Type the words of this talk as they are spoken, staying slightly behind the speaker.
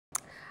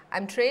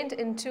I'm trained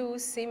in two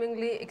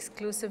seemingly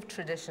exclusive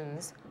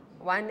traditions,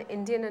 one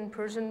Indian and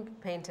Persian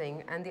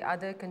painting and the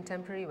other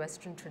contemporary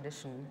Western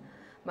tradition.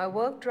 My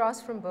work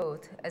draws from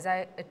both as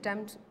it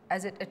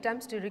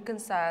attempts to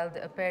reconcile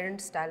the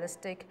apparent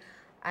stylistic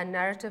and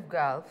narrative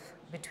gulf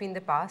between the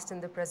past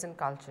and the present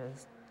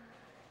cultures.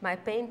 My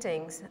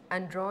paintings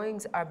and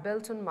drawings are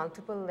built on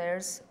multiple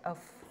layers of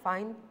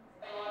fine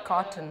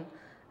cotton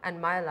and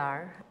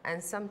mylar,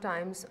 and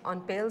sometimes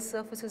on pale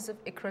surfaces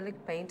of acrylic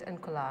paint and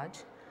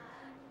collage,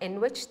 in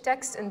which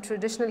text and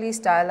traditionally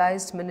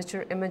stylized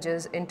miniature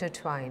images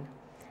intertwine.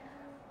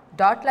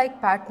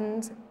 Dot-like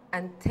patterns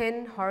and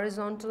thin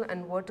horizontal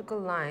and vertical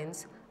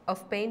lines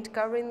of paint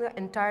covering the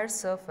entire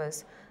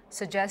surface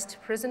suggest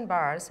prison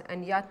bars,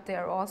 and yet they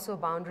are also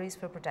boundaries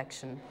for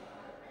protection.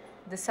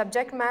 The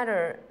subject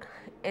matter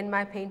in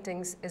my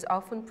paintings is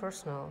often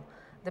personal.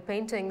 The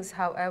paintings,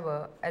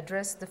 however,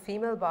 address the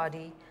female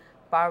body,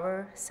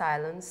 power,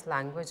 silence,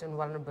 language, and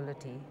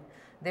vulnerability.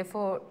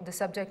 Therefore, the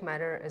subject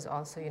matter is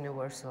also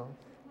universal.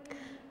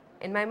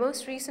 In my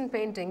most recent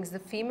paintings, the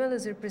female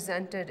is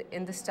represented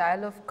in the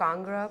style of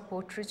Kangra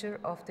portraiture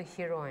of the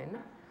heroine,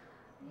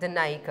 the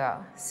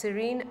Naika,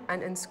 serene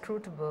and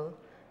inscrutable,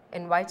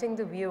 inviting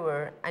the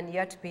viewer and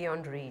yet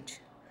beyond reach.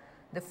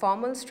 The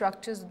formal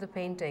structures of the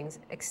paintings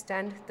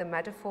extend the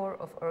metaphor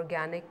of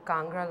organic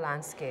Kangra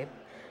landscape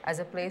as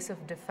a place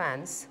of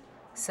defense,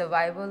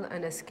 survival,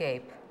 and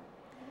escape,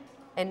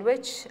 in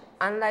which,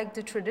 unlike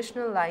the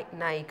traditional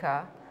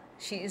Naika,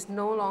 she is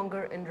no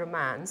longer in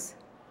romance,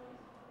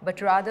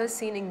 but rather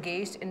seen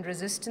engaged in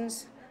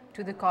resistance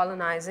to the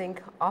colonizing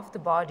of the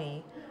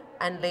body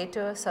and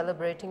later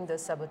celebrating the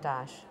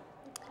sabotage.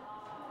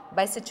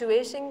 By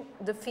situating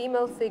the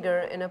female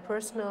figure in a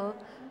personal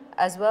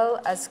as well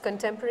as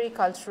contemporary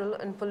cultural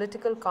and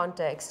political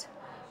context,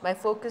 my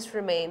focus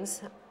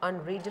remains on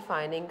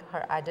redefining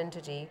her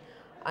identity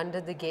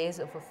under the gaze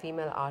of a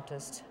female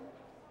artist.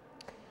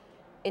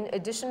 In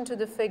addition to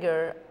the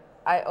figure,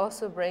 I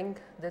also bring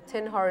the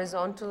thin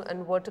horizontal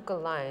and vertical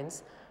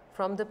lines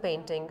from the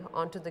painting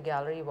onto the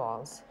gallery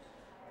walls,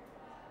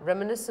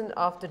 reminiscent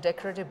of the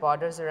decorative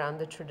borders around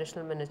the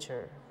traditional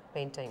miniature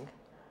painting.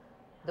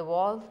 The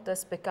wall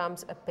thus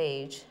becomes a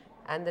page,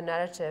 and the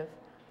narrative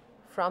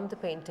from the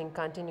painting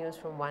continues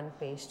from one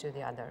page to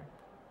the other.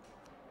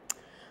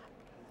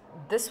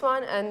 This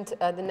one and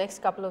the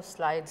next couple of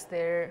slides,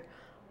 there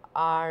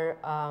are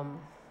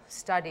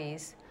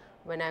studies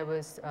when I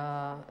was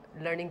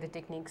learning the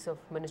techniques of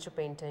miniature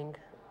painting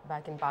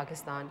back in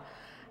Pakistan.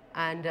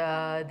 And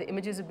the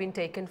images have been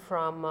taken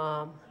from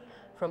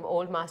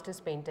old masters'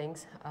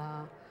 paintings.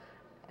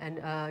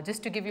 And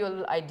just to give you a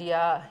little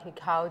idea like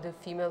how the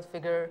female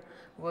figure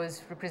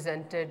was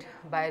represented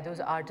by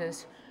those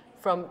artists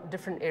from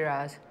different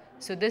eras.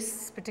 So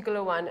this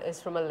particular one is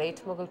from a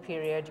late Mughal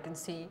period. You can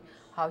see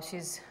how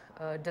she's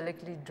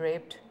delicately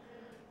draped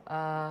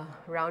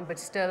around, but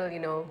still, you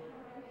know,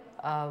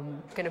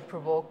 kind of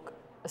provoke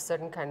a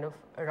certain kind of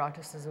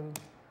eroticism.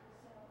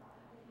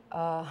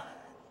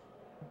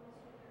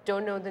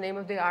 Don't know the name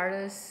of the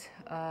artist,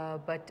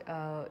 but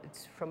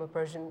it's from a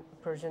Persian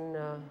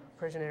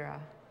era.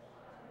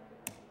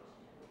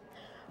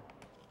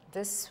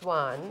 This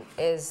one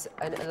is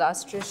an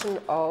illustration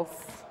of,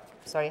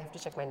 sorry, I have to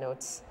check my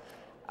notes,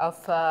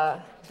 of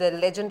the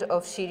legend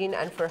of Shirin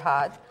and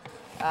Farhad.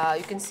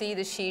 You can see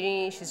the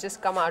Shirin, she's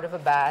just come out of a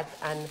bath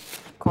and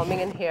combing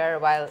in hair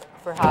while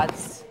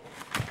Farhad's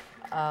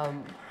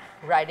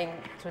riding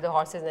through the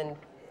horses and,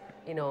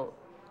 you know,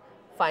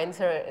 finds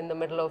her in the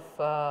middle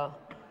of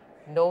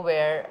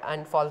nowhere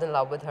and falls in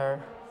love with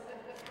her.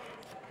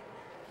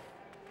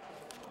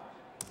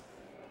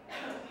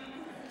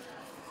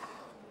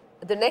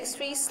 The next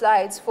 3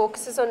 slides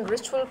focuses on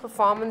ritual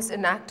performance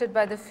enacted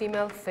by the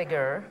female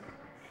figure.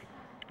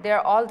 They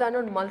are all done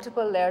on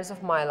multiple layers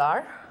of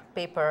mylar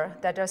paper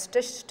that are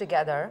stitched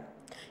together.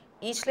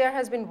 Each layer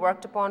has been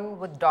worked upon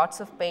with dots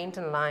of paint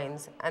and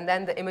lines, and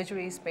then the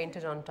imagery is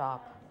painted on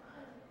top.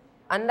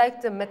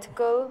 Unlike the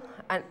mythical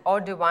or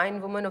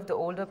divine woman of the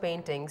older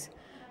paintings,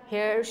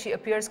 here she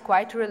appears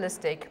quite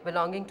realistic,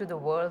 belonging to the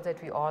world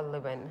that we all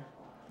live in.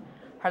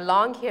 Her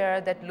long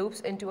hair that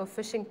loops into a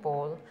fishing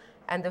pole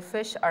and the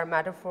fish are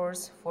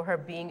metaphors for her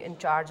being in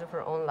charge of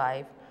her own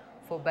life,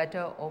 for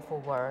better or for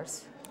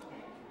worse.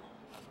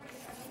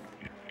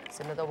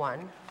 It's another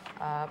one,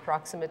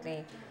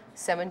 approximately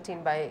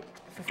 17 by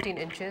 15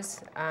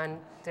 inches, and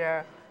there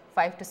are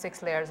 5 to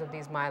 6 layers of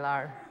these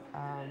mylar,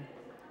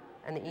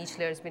 and each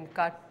layer has been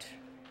cut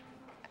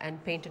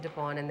and painted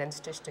upon and then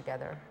stitched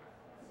together.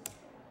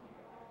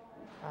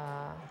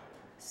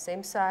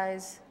 Same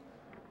size,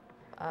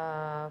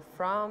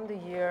 from the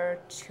year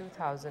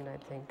 2000, I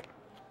think.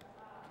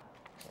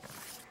 Yeah.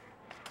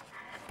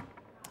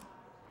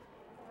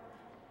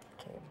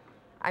 Okay.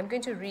 I'm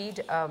going to read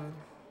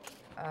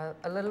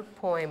a little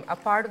poem, a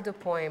part of the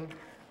poem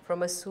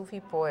from a Sufi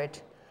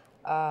poet.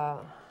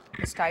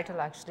 His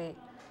title actually,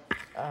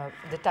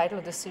 the title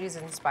of the series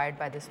is inspired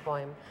by this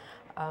poem.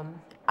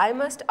 I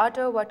must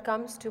utter what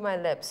comes to my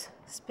lips.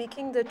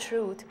 Speaking the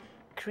truth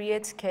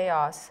creates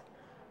chaos.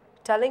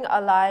 Telling a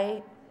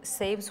lie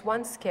saves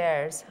one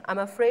scarce. I'm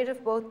afraid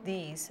of both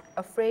these,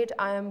 afraid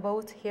I am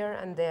both here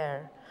and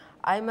there.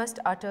 I must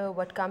utter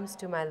what comes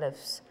to my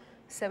lips.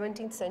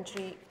 17th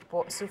century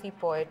Sufi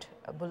poet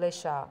Bulleh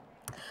Shah.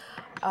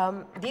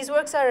 These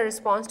works are a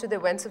response to the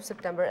events of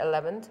September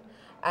 11th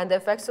and the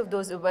effects of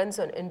those events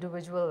on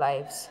individual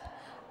lives.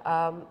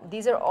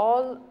 These are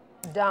all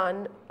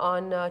done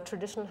on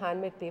traditional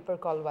handmade paper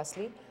called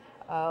wasli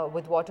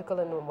with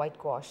watercolor and white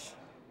gouache.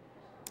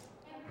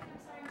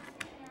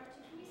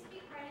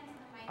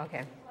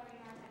 Okay.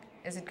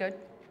 Is it good?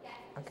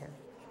 Okay.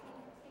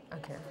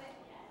 Okay.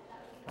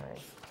 All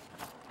right.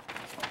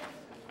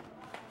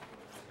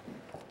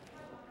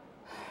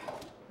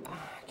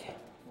 Okay.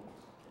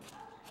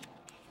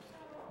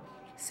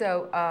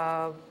 So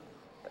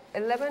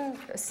 11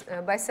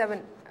 by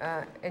 7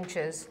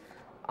 inches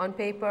on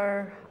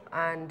paper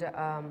and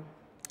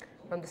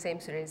from the same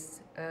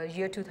series,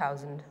 year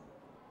 2000.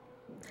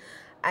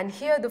 And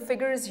here the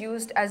figure is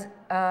used as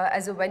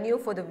a venue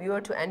for the viewer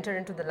to enter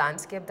into the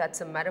landscape.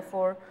 That's a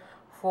metaphor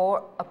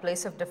for a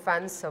place of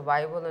defense,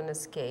 survival, and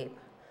escape.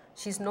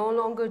 She's no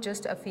longer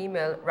just a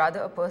female, rather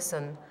a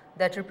person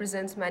that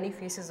represents many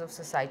faces of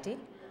society.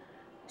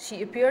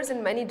 She appears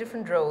in many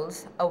different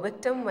roles: a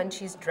victim when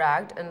she's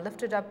dragged and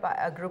lifted up by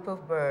a group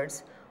of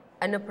birds,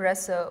 an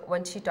oppressor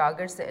when she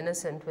targets the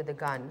innocent with a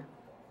gun.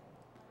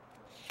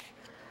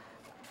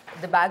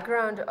 The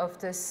background of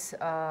this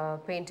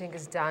painting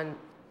is done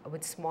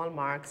with small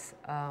marks,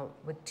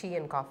 with tea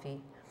and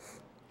coffee.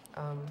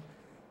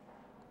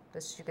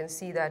 This, you can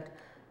see that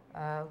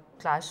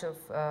clash of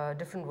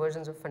different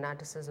versions of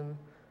fanaticism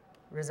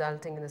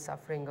resulting in the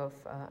suffering of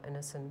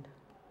innocent.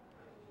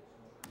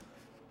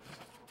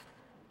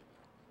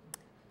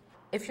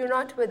 If you're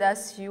not with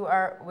us, you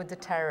are with the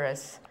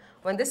terrorists.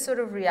 When this sort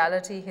of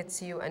reality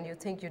hits you and you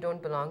think you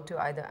don't belong to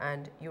either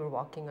end, you're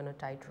walking on a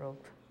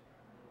tightrope.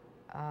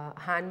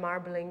 Hand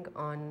marbling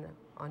on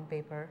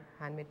paper,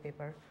 handmade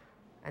paper,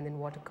 and then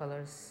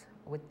watercolors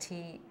with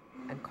tea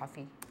and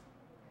coffee.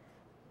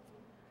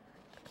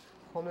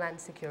 Homeland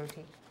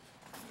security.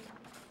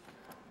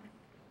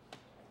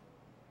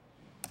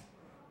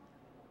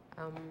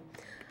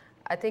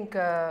 I think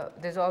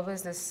there's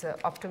always this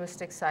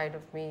optimistic side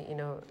of me,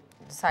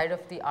 the side of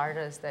the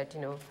artist that,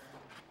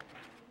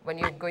 when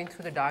you're going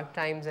through the dark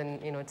times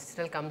and, it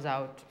still comes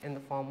out in the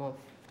form of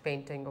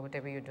painting or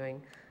whatever you're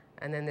doing.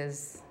 And then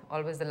there's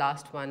always the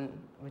last one,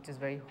 which is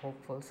very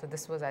hopeful. So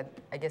this was, I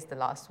guess, the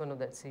last one of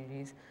that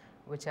series,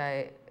 which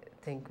I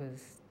think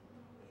was,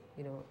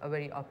 a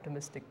very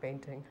optimistic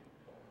painting.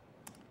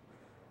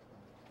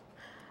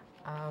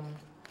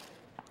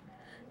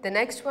 The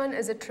next one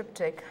is a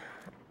triptych.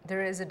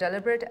 There is a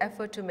deliberate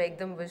effort to make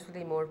them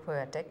visually more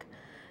poetic.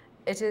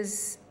 It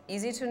is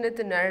easy to knit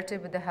the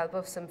narrative with the help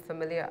of some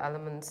familiar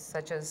elements,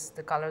 such as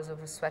the colors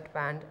of a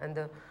sweatband and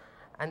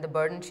the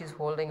burden she's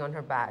holding on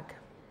her back.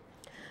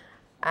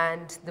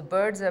 And the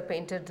birds are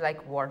painted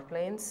like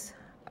warplanes.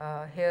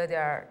 Here they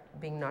are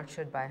being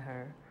nurtured by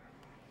her.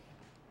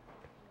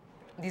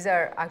 These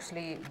are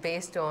actually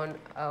based on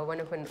one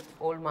of an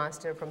old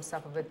master from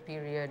Safavid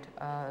period,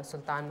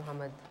 Sultan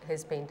Muhammad.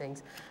 His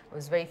paintings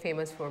was very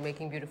famous for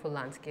making beautiful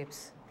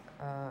landscapes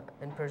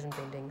in Persian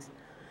paintings.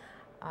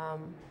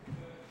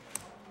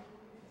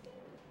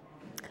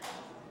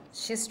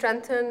 She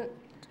strengthened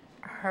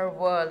her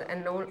world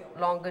and no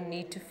longer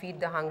need to feed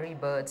the hungry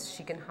birds.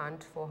 She can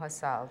hunt for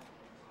herself.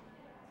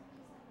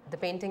 The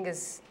painting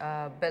is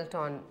built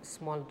on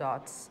small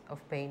dots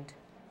of paint.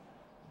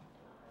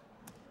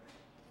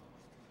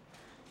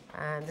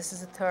 And this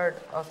is the third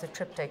of the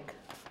triptych.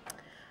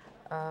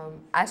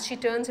 As she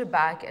turns her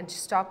back and she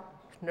stops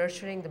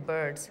nurturing the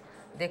birds,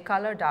 their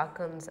color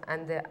darkens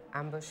and they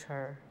ambush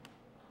her.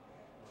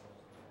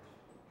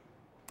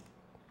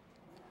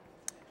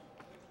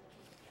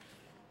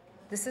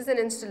 This is an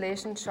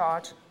installation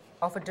shot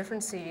of a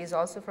different series,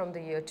 also from the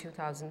year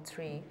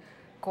 2003,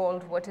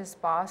 called What is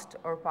Past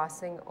or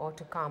Passing or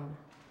to Come.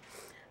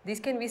 These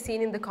can be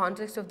seen in the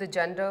context of the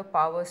gender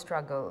power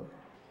struggle.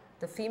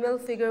 The female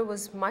figure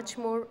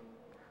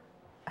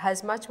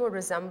has much more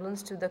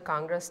resemblance to the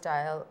Kangra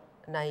style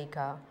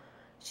Naika.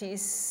 She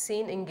is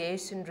seen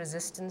engaged in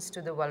resistance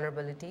to the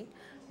vulnerability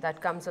that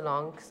comes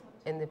along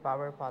in the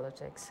power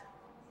politics.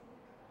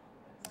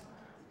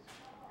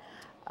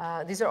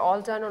 These are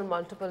all done on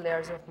multiple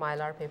layers of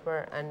mylar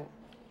paper, and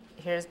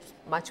here's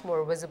much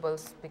more visible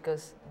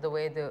because the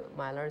way the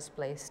mylar is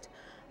placed.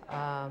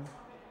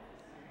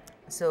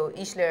 So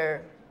each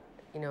layer,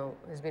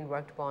 has been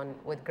worked upon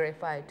with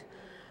graphite,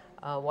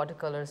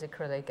 watercolors,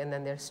 acrylic, and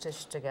then they're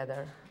stitched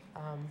together.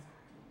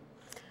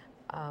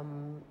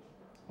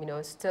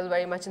 Still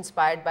very much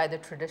inspired by the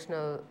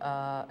traditional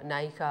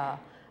Naika.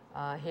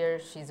 Here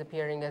she's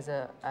appearing as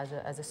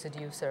a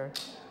seducer.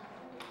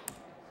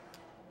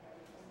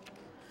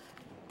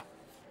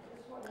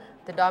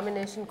 The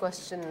domination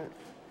question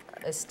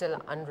is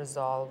still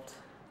unresolved.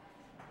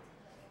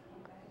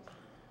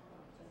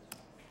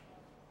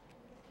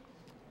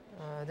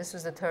 This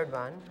was the third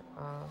one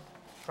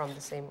from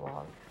the same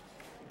wall.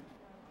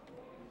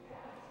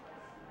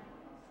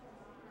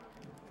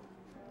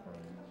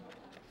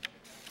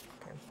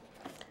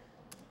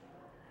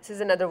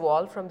 is another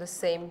wall from the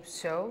same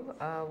show,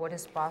 What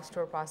is Past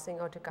or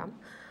Passing or to Come.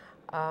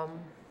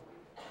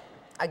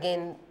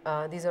 Again,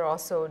 these are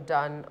also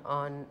done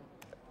on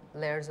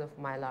layers of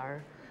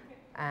mylar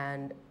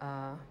and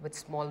with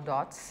small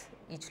dots.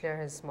 Each layer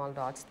has small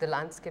dots. The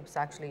landscapes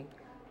actually,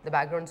 the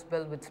background's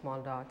built with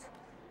small dots.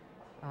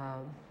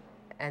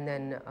 And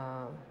then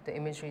the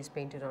imagery is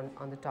painted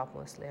on the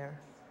topmost layer.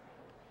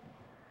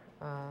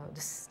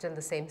 This is still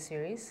the same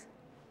series.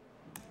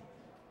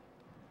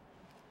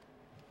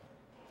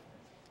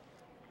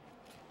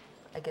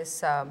 I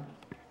guess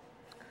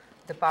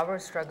the power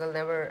struggle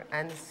never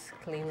ends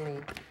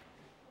cleanly.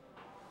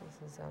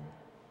 This is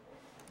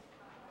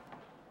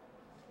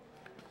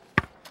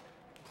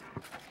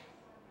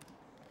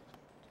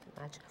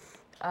match.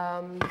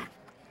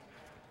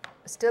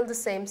 Still the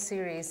same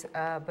series,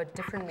 but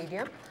different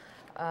medium.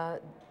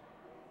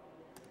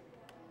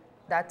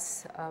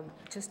 That's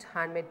just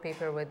handmade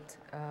paper with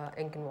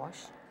ink and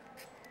wash.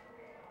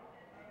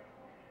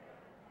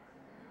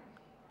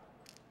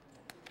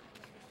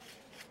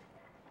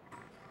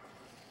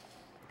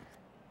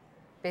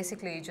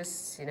 Basically,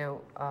 just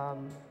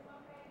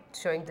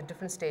showing the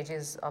different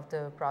stages of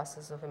the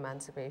process of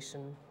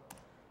emancipation.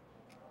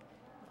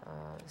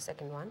 The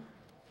second one.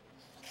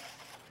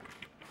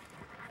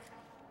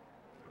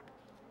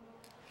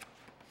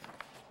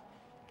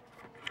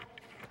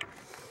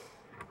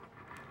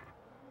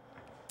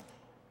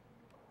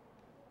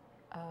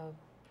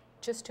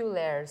 Just two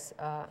layers,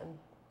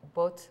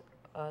 both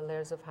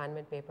layers of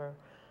handmade paper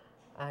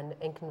and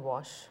ink and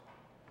wash.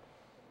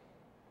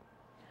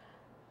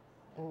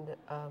 And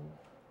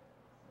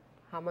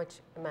how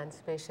much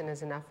emancipation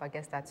is enough? I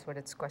guess that's what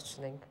it's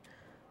questioning.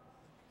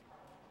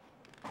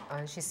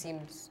 She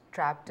seems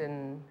trapped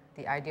in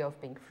the idea of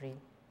being free.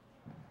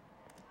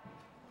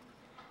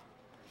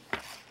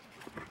 Okay,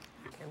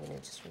 I'm going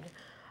to just read it.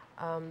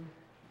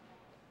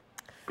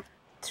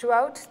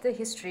 Throughout the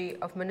history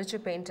of miniature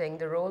painting,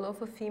 the role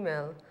of a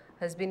female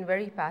has been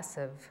very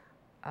passive.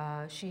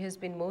 She has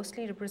been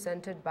mostly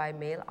represented by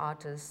male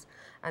artists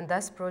and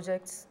thus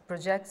projects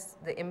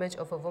the image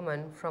of a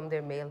woman from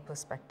their male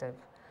perspective.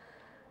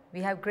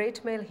 We have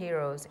great male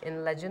heroes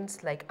in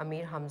legends like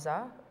Amir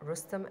Hamza,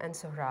 Rustam and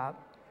Sohrab.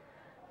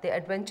 Their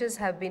adventures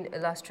have been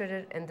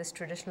illustrated in this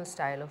traditional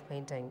style of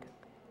painting.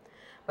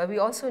 But we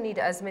also need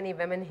as many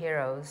women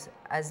heroes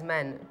as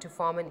men to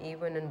form an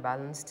even and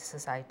balanced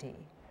society.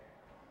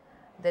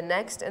 The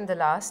next and the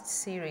last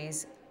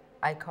series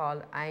I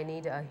call I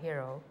Need a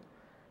Hero.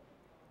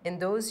 In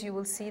those, you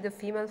will see the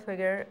female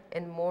figure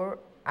in more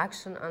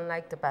action,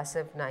 unlike the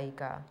passive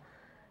Naika.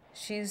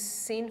 She is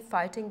seen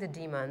fighting the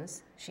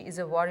demons. She is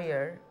a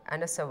warrior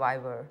and a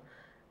survivor,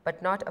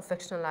 but not a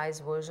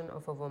fictionalized version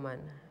of a woman.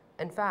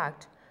 In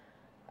fact,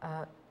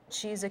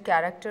 she is a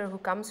character who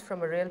comes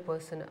from a real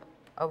person,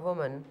 a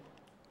woman.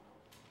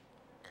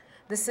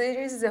 The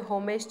series is a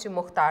homage to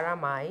Mukhtara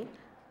Mai,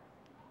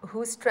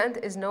 whose strength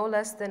is no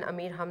less than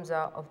Amir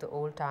Hamza of the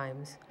old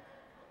times.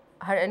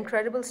 Her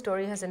incredible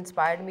story has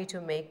inspired me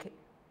to make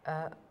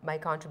my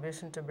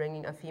contribution to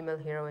bringing a female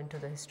hero into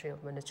the history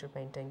of miniature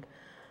painting.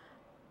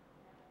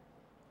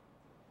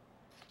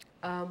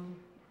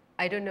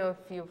 I don't know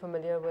if you're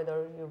familiar with,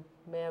 or you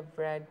may have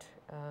read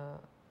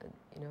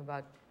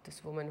about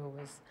this woman who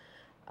was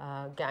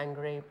gang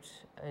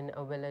raped in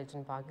a village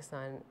in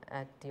Pakistan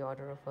at the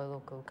order of a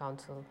local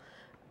council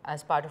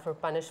as part of her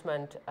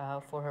punishment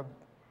for her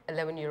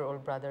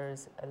 11-year-old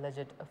brother's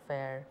alleged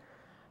affair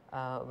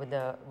with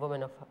a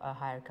woman of a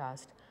higher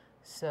caste.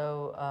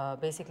 So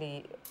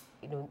basically,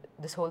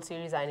 this whole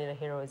series, I Need a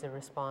Hero, is a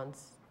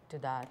response to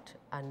that,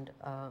 and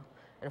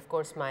of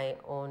course my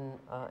own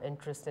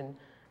interest in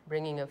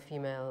bringing a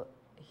female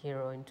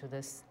hero into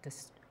this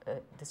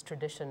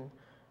tradition,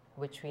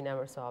 which we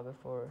never saw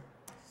before.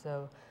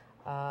 So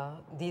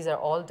these are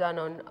all done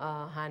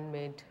on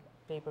handmade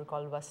paper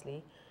called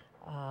Wasli,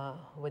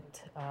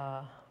 with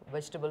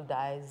vegetable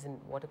dyes and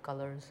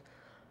watercolors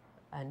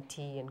and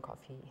tea and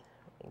coffee.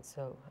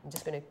 So I'm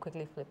just going to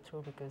quickly flip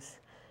through because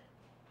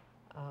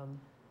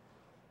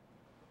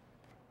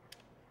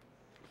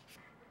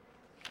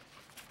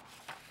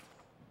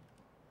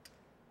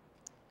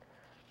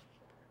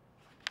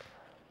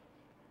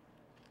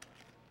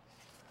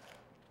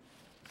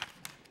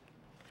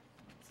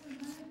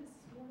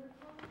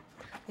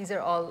these are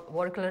all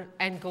watercolor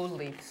and gold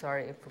leaf.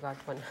 Sorry, I forgot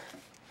one.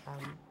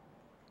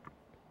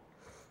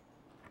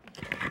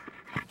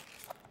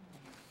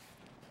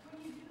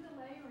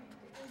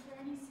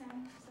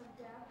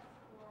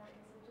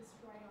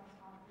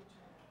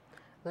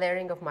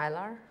 Layering of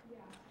mylar, yeah.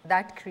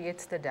 That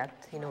creates the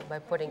depth, by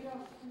putting.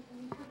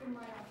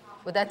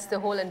 Well, that's the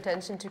whole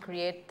intention, to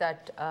create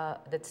that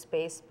that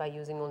space by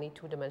using only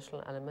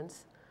two-dimensional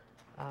elements.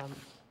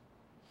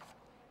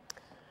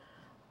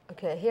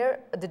 Okay, here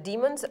the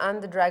demons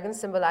and the dragon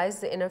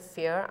symbolize the inner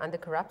fear and the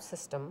corrupt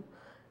system.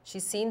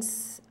 She's seen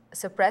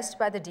suppressed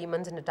by the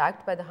demons and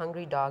attacked by the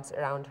hungry dogs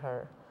around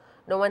her.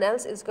 No one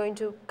else is going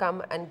to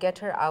come and get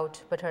her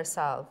out but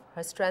herself.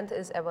 Her strength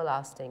is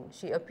everlasting.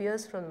 She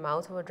appears from the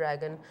mouth of a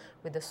dragon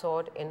with a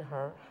sword in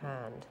her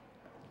hand.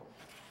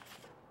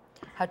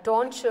 Her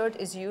torn shirt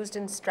is used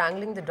in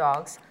strangling the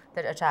dogs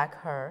that attack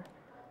her.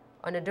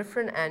 On a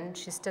different end,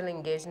 she's still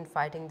engaged in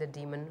fighting the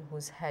demon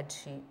whose head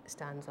she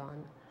stands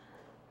on.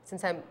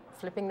 Since I'm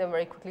flipping them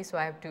very quickly, so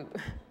I have to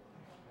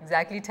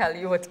exactly tell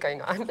you what's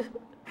going on.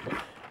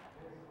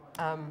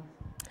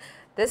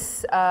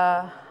 This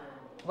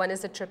one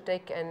is a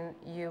triptych, and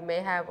you may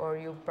have, or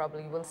you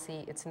probably will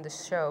see, it's in the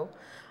show.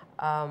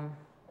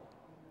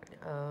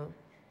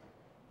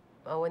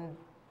 When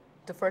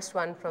the first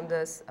one from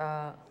this,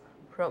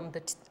 from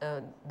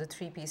the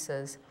three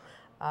pieces.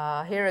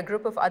 Here, a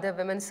group of other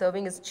women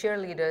serving as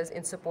cheerleaders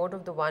in support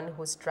of the one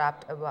who's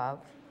trapped above.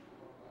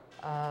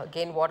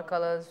 Again,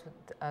 watercolors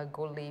with a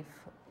gold leaf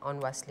on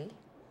Wesley.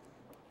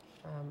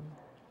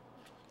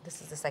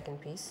 This is the second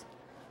piece.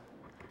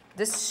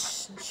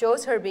 This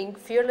shows her being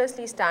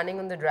fearlessly standing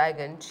on the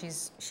dragon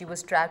she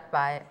was trapped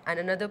by, and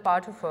another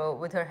part of her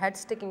with her head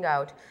sticking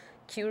out,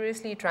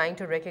 curiously trying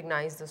to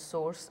recognize the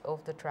source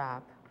of the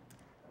trap.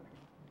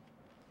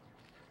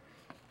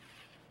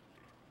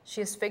 She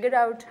has figured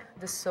out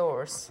the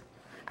source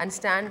and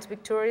stands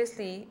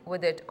victoriously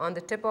with it on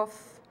the tip of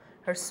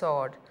her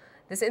sword.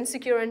 This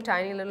insecure and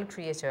tiny little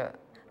creature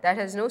that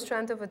has no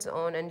strength of its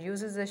own and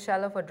uses the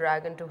shell of a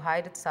dragon to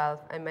hide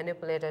itself and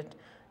manipulate it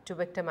to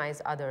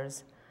victimize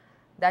others.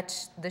 That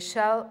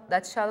shell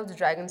of the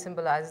dragon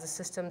symbolizes the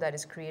system that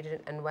is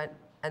created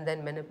and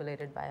then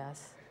manipulated by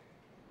us.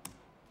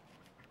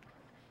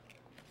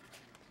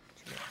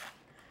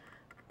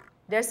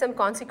 There are some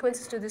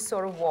consequences to this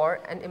sort of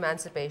war and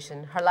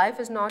emancipation. Her life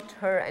is not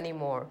her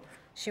anymore.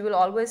 She will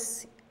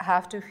always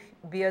have to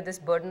bear this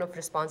burden of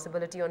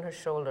responsibility on her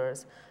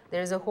shoulders.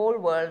 There is a whole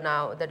world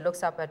now that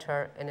looks up at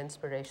her in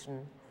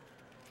inspiration.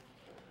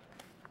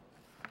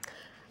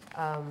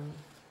 But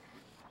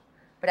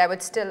I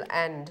would still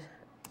end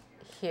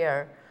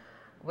here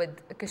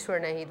with Kishore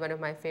Naheed, one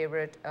of my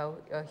favorite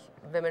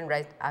women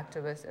rights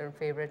activists and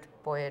favorite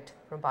poet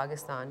from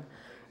Pakistan,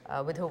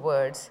 with her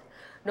words.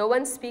 No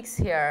one speaks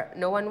here,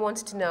 no one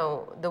wants to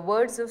know. The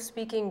words of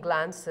speaking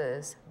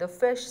glances, the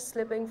fish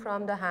slipping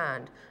from the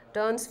hand,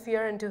 turns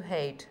fear into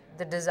hate.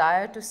 The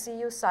desire to see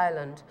you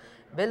silent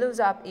billows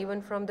up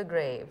even from the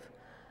grave.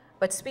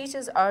 But speech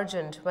is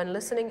urgent when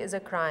listening is a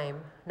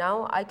crime.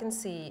 Now I can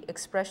see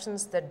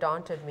expressions that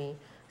daunted me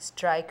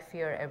strike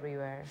fear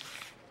everywhere.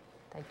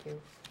 Thank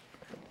you.